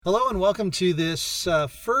Hello and welcome to this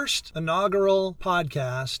first inaugural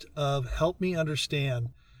podcast of Help Me Understand.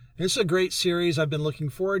 This is a great series I've been looking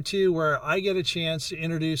forward to where I get a chance to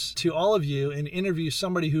introduce to all of you and interview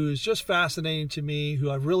somebody who is just fascinating to me, who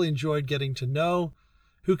I've really enjoyed getting to know,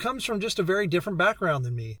 who comes from just a very different background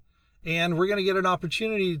than me. And we're going to get an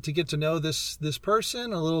opportunity to get to know this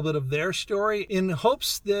person, a little bit of their story, in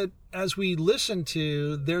hopes that as we listen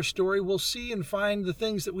to their story, we'll see and find the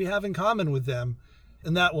things that we have in common with them.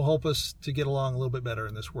 And that will help us to get along a little bit better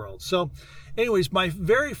in this world. So anyways, my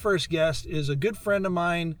very first guest is a good friend of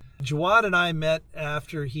mine. Jawad and I met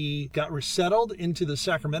after he got resettled into the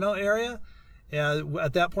Sacramento area.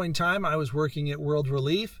 At that point in time, I was working at World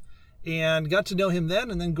Relief and got to know him then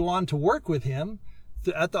and then go on to work with him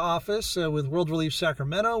at the office with World Relief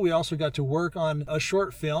Sacramento. We also got to work on a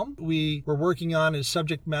short film we were working on as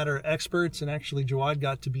subject matter experts, and actually Jawad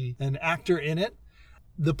got to be an actor in it.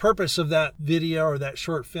 The purpose of that video or that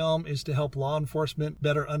short film is to help law enforcement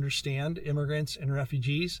better understand immigrants and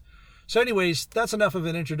refugees. So anyways, that's enough of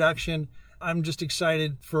an introduction. I'm just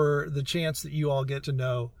excited for the chance that you all get to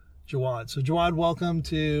know Jawad. So Jawad, welcome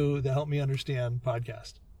to the Help Me Understand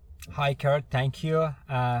podcast. Hi, Kurt. Thank you.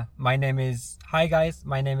 Hi, guys.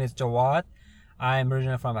 My name is Jawad. I'm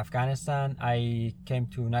originally from Afghanistan. I came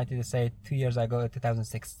to United States 2 years ago,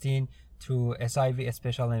 2016, through SIV, a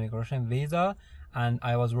special immigration visa. And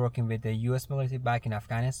I was working with the U.S. military back in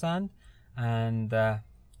Afghanistan. And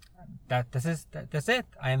that's it.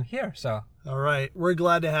 I am here. So. All right. We're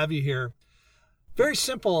glad to have you here. Very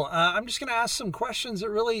simple. I'm just going to ask some questions that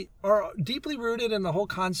really are deeply rooted in the whole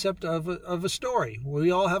concept of a story.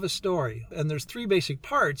 We all have a story, and there's three basic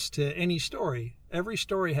parts to any story. Every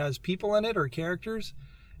story has people in it or characters.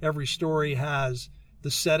 Every story has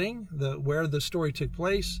the setting, where the story took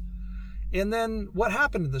place, and then what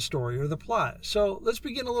happened in the story or the plot. So let's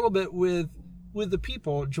begin a little bit with the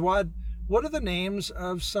people. Jawad, what are the names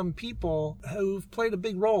of some people who've played a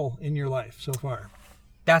big role in your life so far?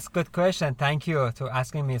 That's a good question. Thank you for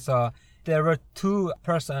asking me. So there were two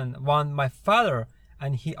persons. One, my father,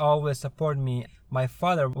 and he always supported me. My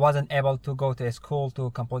father wasn't able to go to school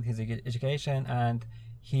to complete his education, and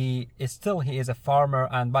he is a farmer,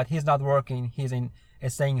 but he's not working. He's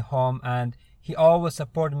staying home, and he always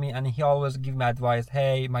supported me, and he always give me advice.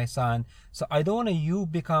 Hey, my son, so I don't want you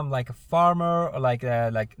become like a farmer or like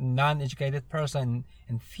non-educated person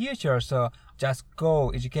in future. So just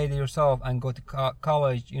go educate yourself and go to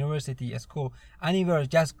college, university, school, anywhere.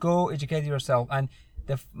 Just go educate yourself. And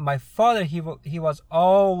my father, he was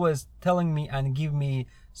always telling me and give me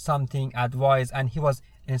something advice, and he was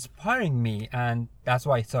inspiring me, and that's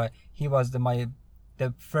why. So he was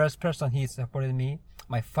the first person he supported me.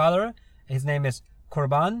 My father. His name is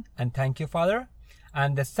Kurban, and thank you, Father.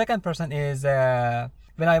 And the second person is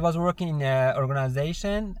when I was working in an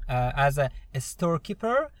organization as a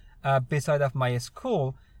storekeeper beside of my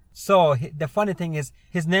school. So the funny thing is,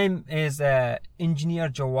 his name is Engineer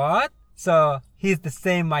Jawad. So he's the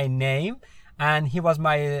same my name, and he was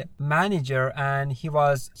my manager, and he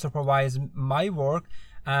was supervising my work,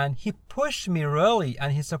 and he pushed me really,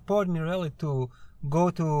 and he supported me really to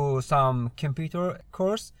go to some computer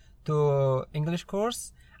course, to English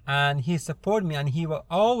course, and he supported me, and he was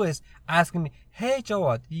always asking me, hey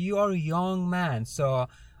Jawad, you are a young man, so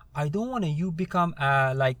I don't want you become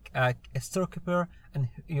a storekeeper and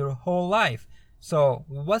your whole life. So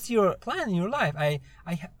what's your plan in your life?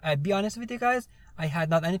 I be honest with you guys, I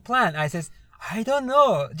had not any plan. I says, I don't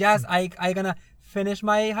know, just I gonna finish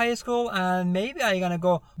my high school, and maybe I gonna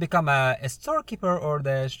go become a storekeeper or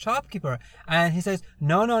the shopkeeper. And he says,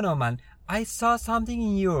 no man, I saw something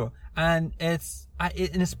in you, and it's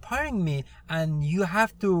inspiring me, and you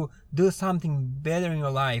have to do something better in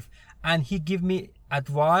your life. And he gave me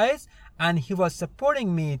advice, and he was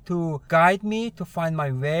supporting me to guide me to find my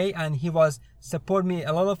way, and he was support me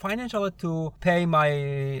a lot of financially to pay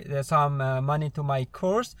some money to my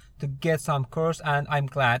course, to get some course, and I'm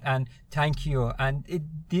glad, and thank you. And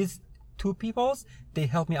these two peoples, they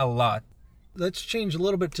helped me a lot. Let's change a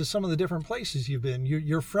little bit to some of the different places you've been.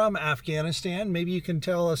 You're from Afghanistan. Maybe you can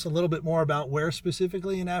tell us a little bit more about where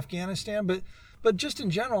specifically in Afghanistan, but just in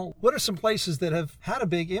general, what are some places that have had a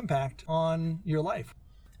big impact on your life?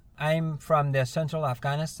 I'm from the central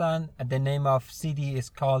Afghanistan. The name of city is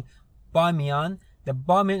called Bamiyan. The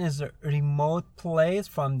Bamiyan is a remote place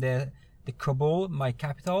from the Kabul, my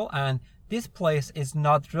capital, and this place is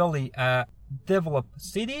not really a developed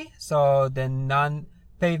city, so the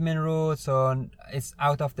pavement roads, so it's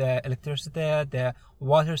out of the electricity, the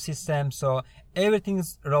water system, so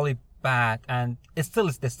everything's really bad, and it still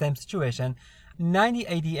is the same situation.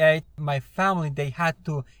 1988, my family, they had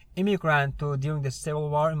to immigrant to during the civil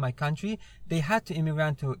war in my country. They had to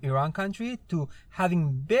immigrant to Iran country to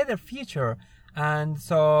having better future. And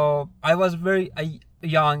so I was very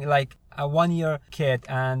young, like a 1 year kid.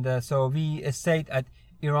 And so we stayed at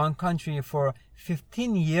Iran country for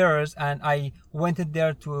 15 years, and I went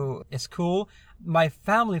there to school. My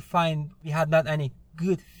family find we had not any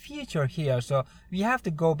good future here, so we have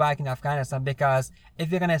to go back in Afghanistan, because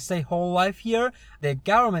if we're gonna stay whole life here, the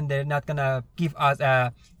government, they're not gonna give us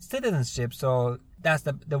a citizenship. So that's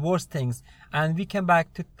the worst things. And we came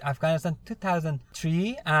back to Afghanistan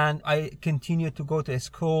 2003, and I continued to go to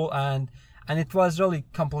school, and it was really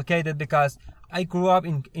complicated because I grew up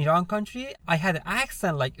in Iran country. I had an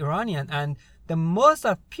accent like Iranian, and the most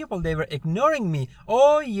of people, they were ignoring me.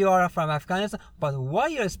 Oh, you are from Afghanistan, but why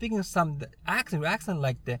you're speaking some accent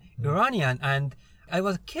like the Iranian? And I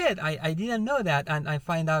was a kid. I didn't know that, and I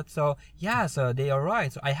find out. So yeah, so they are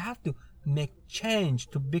right. So I have to make change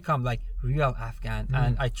to become like real Afghan,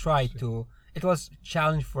 and I tried to. It was a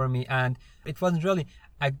challenge for me, and it wasn't really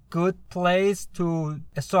a good place to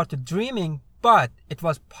start to dreaming, but it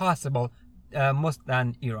was possible. Most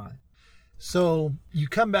than Iran. So you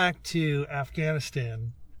come back to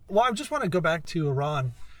Afghanistan. Well, I just want to go back to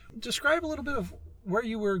Iran. Describe a little bit of where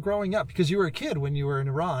you were growing up, because you were a kid when you were in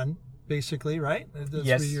Iran, basically, right?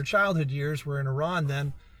 Yes. Your childhood years were in Iran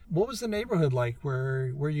then. What was the neighborhood like where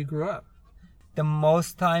you grew up? The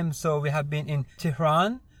most time, so we have been in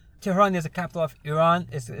Tehran. Tehran is the capital of Iran.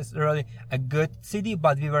 It's really a good city,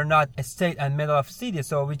 but we were not a state and middle of city.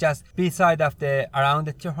 So we just beside of around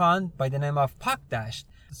the Tehran by the name of Pakdash.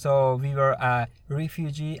 So we were a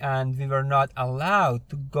refugee, and we were not allowed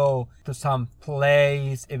to go to some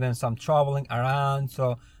place, even some traveling around.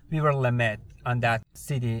 So we were limited on that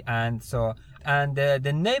city. And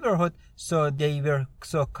the neighborhood, so they were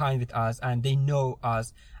so kind with us, and they know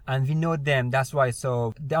us, and we know them. That's why.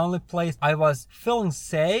 So the only place I was feeling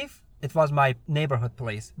safe, it was my neighborhood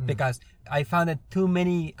place, because I found too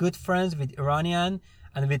many good friends with Iranian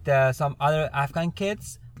and with some other Afghan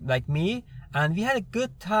kids like me, and we had a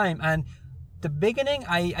good time. And the beginning,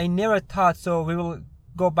 I never thought so we will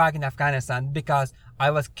go back in Afghanistan, because I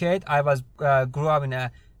was kid. I was grew up in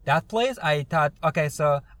that place. I thought, okay,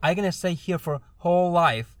 so I'm gonna stay here for whole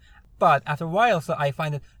life. But after a while, so I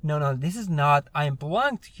find that no, this is not. I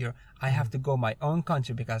belong to here. I have to go my own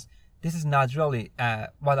country, because this is not really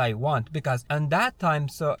what I want. Because at that time,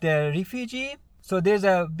 so the refugee, so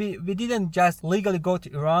we didn't just legally go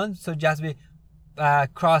to Iran, so just we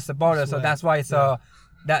cross the border. So that's why. So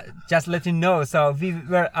that just let you know. So we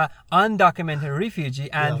were undocumented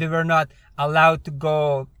refugee, and we were not allowed to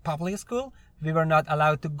go public school. We were not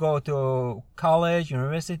allowed to go to college,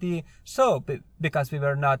 university, so because we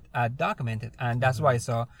were not documented, and that's why.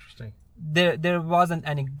 So there wasn't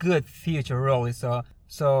any good future really.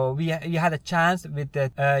 So we had a chance with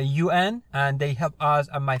the UN, and they helped us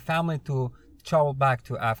and my family to travel back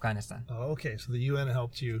to Afghanistan. Oh, okay. So the UN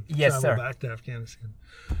helped you travel back to Afghanistan.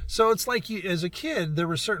 So it's like you, as a kid, there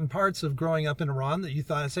were certain parts of growing up in Iran that you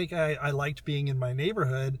thought, it's like I liked being in my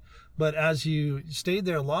neighborhood. But as you stayed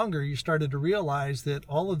there longer, you started to realize that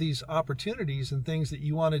all of these opportunities and things that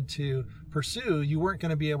you wanted to pursue, you weren't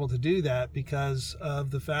going to be able to do that because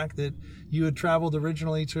of the fact that you had traveled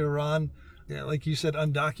originally to Iran, like you said,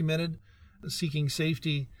 undocumented, seeking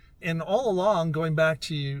safety. And all along, going back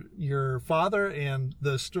to your father and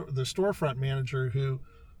the storefront manager who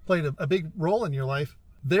played a big role in your life,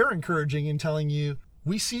 they're encouraging and telling you,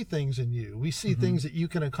 we see things in you. We see things that you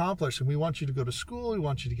can accomplish, and we want you to go to school. We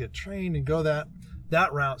want you to get trained and go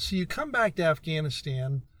that route. So you come back to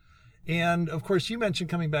Afghanistan, and of course, you mentioned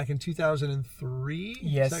coming back in 2003.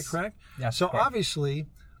 Yes. Is that correct? Yes. So correct. Obviously,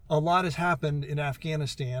 a lot has happened in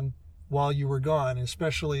Afghanistan while you were gone,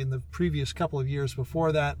 especially in the previous couple of years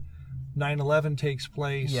before that. 9/11 takes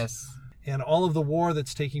place. Yes. And all of the war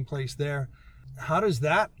that's taking place there. How does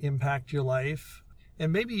that impact your life?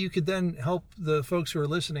 And maybe you could then help the folks who are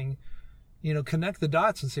listening, connect the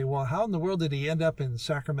dots and say, well, how in the world did he end up in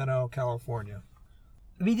Sacramento, California?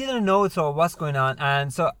 We didn't know what's going on,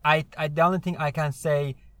 and so I the only thing I can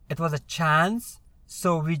say, it was a chance.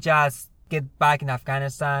 So we just get back in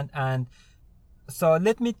Afghanistan, and so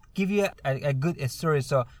let me give you a good story.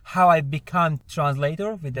 So how I become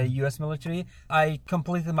translator with the U.S. military. I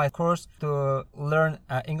completed my course to learn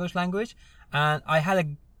English language, and I had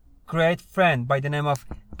a great friend by the name of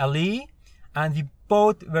Ali, and we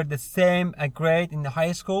both were the same grade in the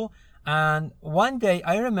high school. And one day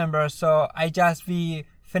I remember, so we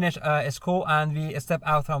finished school and we stepped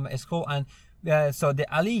out from school, and so the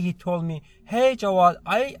Ali, he told me, hey Jawad,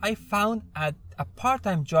 I found a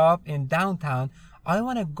part-time job in downtown. I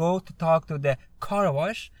want to go to talk to the car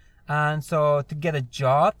wash. And so to get a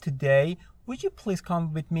job today, would you please come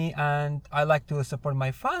with me? And I like to support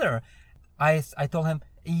my father. I told him,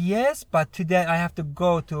 yes, but today I have to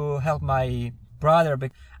go to help my brother.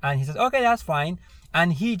 And he says, okay, that's fine. And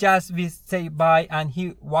we say bye and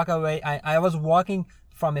he walk away. I was walking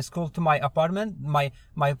from school to my apartment,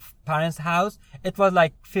 my parents' house. It was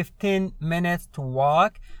like 15 minutes to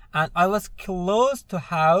walk, and I was close to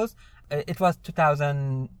house. It was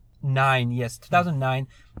 2009, yes, 2009,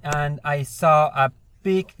 and I saw a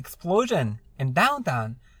big explosion in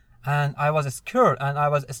downtown, and I was scared, and I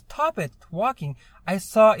was stopped walking. I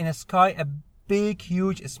saw in the sky a big,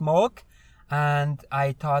 huge smoke, and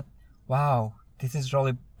I thought, wow, this is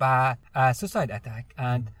really bad, suicide attack,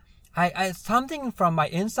 and I something from my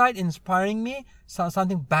inside inspiring me,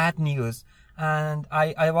 something bad news. And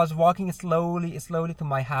I was walking slowly to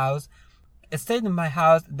my house. I stayed in my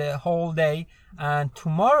house the whole day. And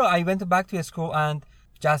tomorrow I went back to school and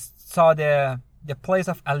just saw the place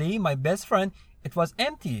of Ali, my best friend. It was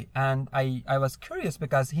empty. And I was curious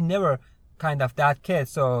because he never kind of that kid,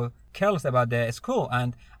 so careless about the school.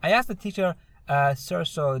 And I asked the teacher, sir,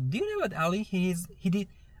 so do you know about Ali? He did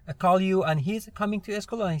call you and he's coming to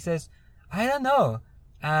school, and he says, I don't know.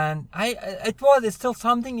 And it was still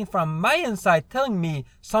something from my inside telling me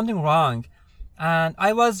something wrong, and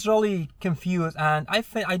I was really confused, and I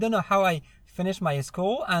don't know how I finished my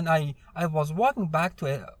school, and I was walking back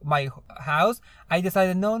to my house. I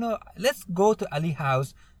decided, no, let's go to Ali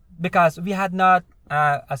house, because we had not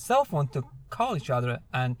a cell phone to call each other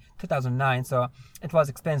in 2009, so it was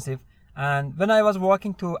expensive. And when I was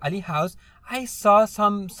walking to Ali house, I saw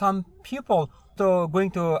some people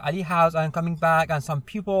going to Ali house and coming back, and some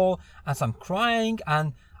people and some crying,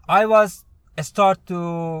 and I was start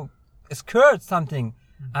to scared something,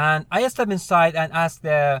 and I stepped inside and asked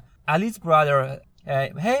Ali's brother,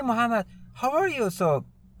 hey Muhammad, how are you? So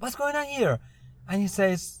what's going on here? And he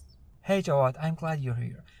says, hey Jawad, I'm glad you're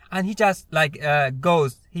here. And he just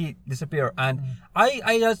he disappeared, and I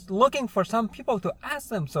was looking for some people to ask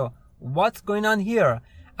them, so what's going on here?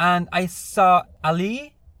 And I saw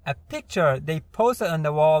Ali, a picture they posted on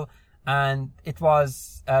the wall, and it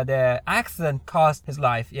was the accident cost his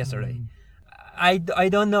life yesterday. I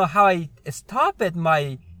don't know how I stopped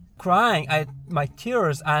my crying, my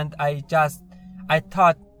tears, and I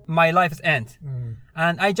thought my life is end.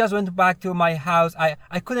 And I just went back to my house.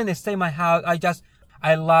 I couldn't stay in my house.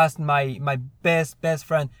 I lost my best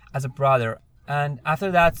friend as a brother. And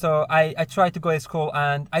after that, so I tried to go to school,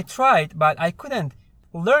 and I tried, but I couldn't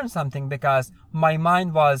learn something because my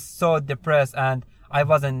mind was so depressed and I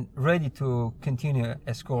wasn't ready to continue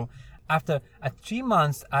school. After 3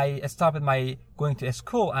 months, I stopped my going to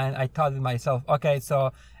school, and I thought to myself, okay,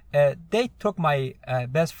 so they took my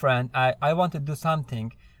best friend. I want to do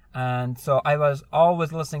something. And so I was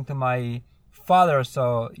always listening to my father,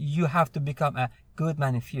 so you have to become a good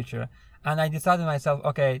man in future. And I decided to myself,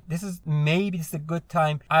 okay, this is a good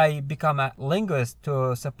time I become a linguist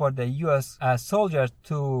to support the U.S. Soldiers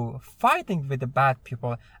to fighting with the bad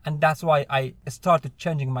people. And that's why I started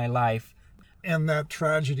changing my life. And that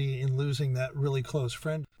tragedy in losing that really close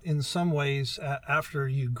friend, in some ways, after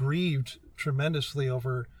you grieved tremendously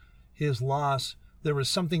over his loss, there was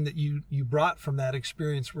something that you brought from that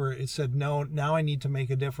experience where it said, no, now I need to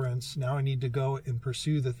make a difference. Now I need to go and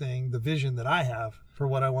pursue the vision that I have for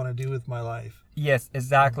what I want to do with my life. Yes,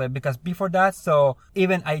 exactly. Because before that, so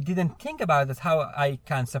even I didn't think about this, how I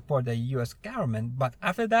can support the U.S. government. But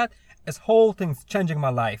after that, this whole thing's changing my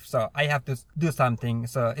life. So I have to do something.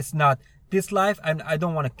 So it's not this life, and I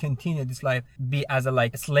don't want to continue this life, be as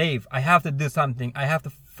a slave. I have to do something. I have to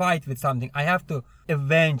fight with something. I have to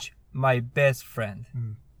avenge my best friend.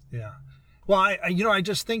 Yeah. Well, I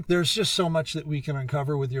just think there's just so much that we can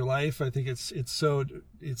uncover with your life. I think it's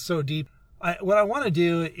so deep. What I want to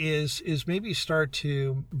do is maybe start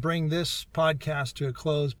to bring this podcast to a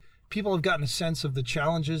close. People have gotten a sense of the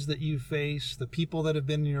challenges that you face, the people that have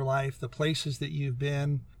been in your life, the places that you've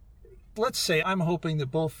been. Let's say I'm hoping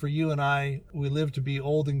that both for you and I, we live to be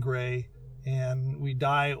old and gray, and we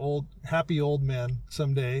die old, happy old men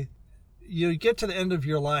someday. You get to the end of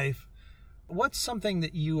your life. What's something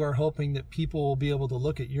that you are hoping that people will be able to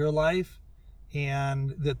look at your life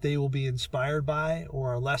and that they will be inspired by,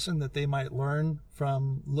 or a lesson that they might learn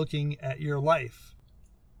from looking at your life?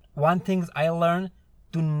 One thing I learned,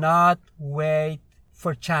 do not wait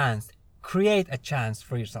for chance. Create a chance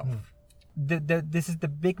for yourself. This is the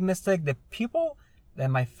big mistake. The people,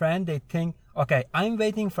 my friend, they think, okay, I'm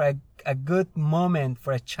waiting for a good moment,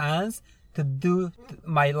 for a chance to do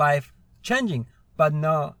my life changing. But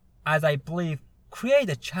no, as I believe, create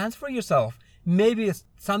a chance for yourself. Maybe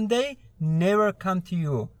someday never come to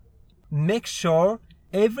you. make sure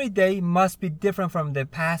every day must be different from the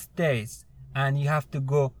past days, and you have to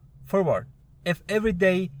go forward. If every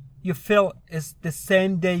day you feel is the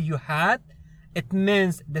same day you had, it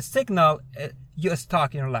means the signal you're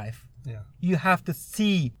stuck in your life. Yeah. You have to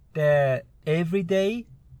see the every day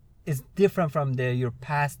is different from your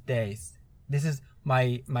past days. This is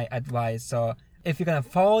my advice. So if you're gonna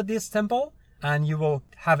follow this simple, and you will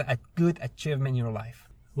have a good achievement in your life.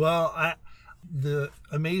 Well, the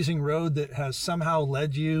amazing road that has somehow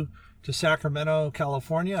led you to Sacramento,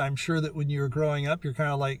 California, I'm sure that when you were growing up, you're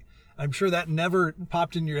kind of like, I'm sure that never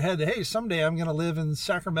popped in your head, hey, someday I'm going to live in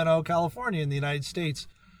Sacramento, California in the United States.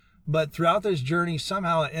 But throughout this journey,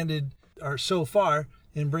 somehow it ended, or so far,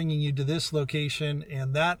 in bringing you to this location.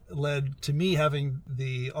 And that led to me having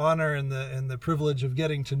the honor and the privilege of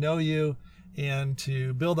getting to know you and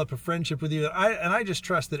to build up a friendship with you. I just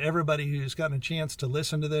trust that everybody who's gotten a chance to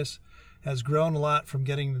listen to this has grown a lot from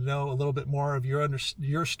getting to know a little bit more of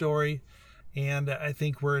your story. And I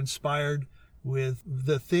think we're inspired with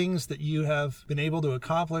the things that you have been able to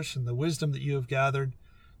accomplish and the wisdom that you have gathered.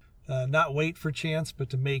 Not wait for chance, but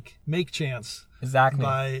to make chance.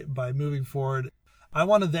 Exactly. By moving forward. I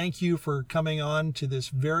want to thank you for coming on to this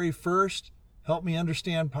very first Help Me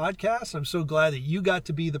Understand podcast. I'm so glad that you got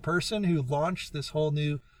to be the person who launched this whole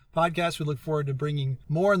new podcast. We look forward to bringing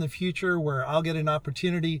more in the future, where I'll get an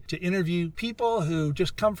opportunity to interview people who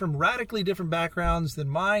just come from radically different backgrounds than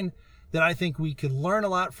mine, that I think we could learn a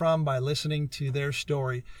lot from by listening to their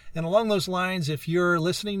story. And along those lines, if you're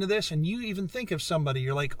listening to this and you even think of somebody,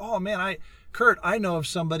 you're like, oh man, Kurt, I know of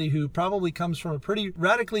somebody who probably comes from a pretty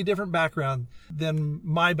radically different background than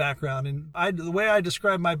my background. And the way I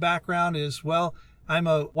describe my background is, well, I'm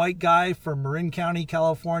a white guy from Marin County,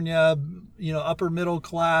 California, upper middle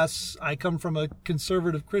class. I come from a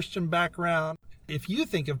conservative Christian background. If you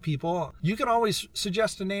think of people, you can always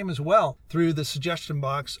suggest a name as well through the suggestion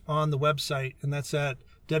box on the website, and that's at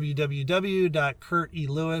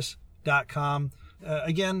www.kurtelewis.com.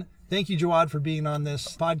 Again, thank you, Jawad, for being on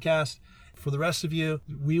this podcast. For the rest of you,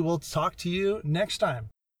 we will talk to you next time.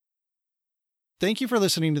 Thank you for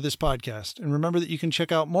listening to this podcast, and remember that you can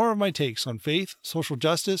check out more of my takes on faith, social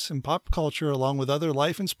justice, and pop culture, along with other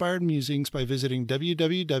life-inspired musings, by visiting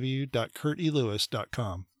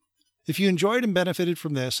www.kurtelewis.com. If you enjoyed and benefited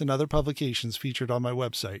from this and other publications featured on my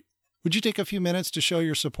website, would you take a few minutes to show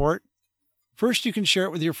your support? First, you can share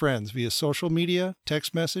it with your friends via social media,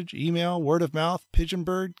 text message, email, word of mouth, pigeon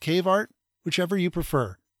bird, cave art, whichever you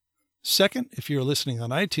prefer. Second, if you're listening on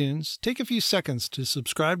iTunes, take a few seconds to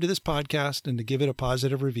subscribe to this podcast and to give it a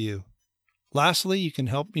positive review. Lastly, you can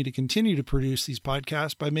help me to continue to produce these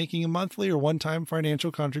podcasts by making a monthly or one-time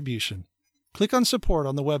financial contribution. Click on support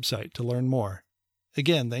on the website to learn more.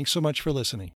 Again, thanks so much for listening.